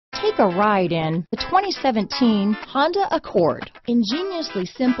Take a ride in the 2017 Honda Accord. Ingeniously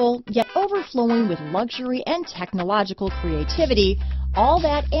simple, yet overflowing with luxury and technological creativity, all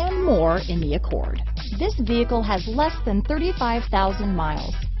that and more in the Accord. This vehicle has less than 35,000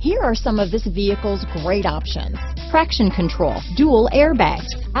 miles. Here are some of this vehicle's great options: traction control, dual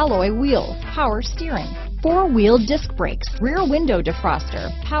airbags, alloy wheels, power steering, four-wheel disc brakes, rear window defroster,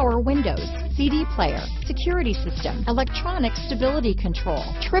 power windows, CD player, security system, electronic stability control,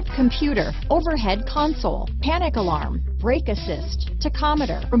 trip computer, overhead console, panic alarm, brake assist,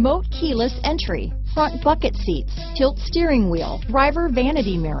 tachometer, remote keyless entry, front bucket seats, tilt steering wheel, driver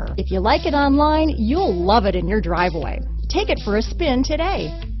vanity mirror. If you like it online, you'll love it in your driveway. Take it for a spin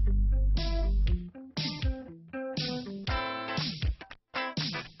today.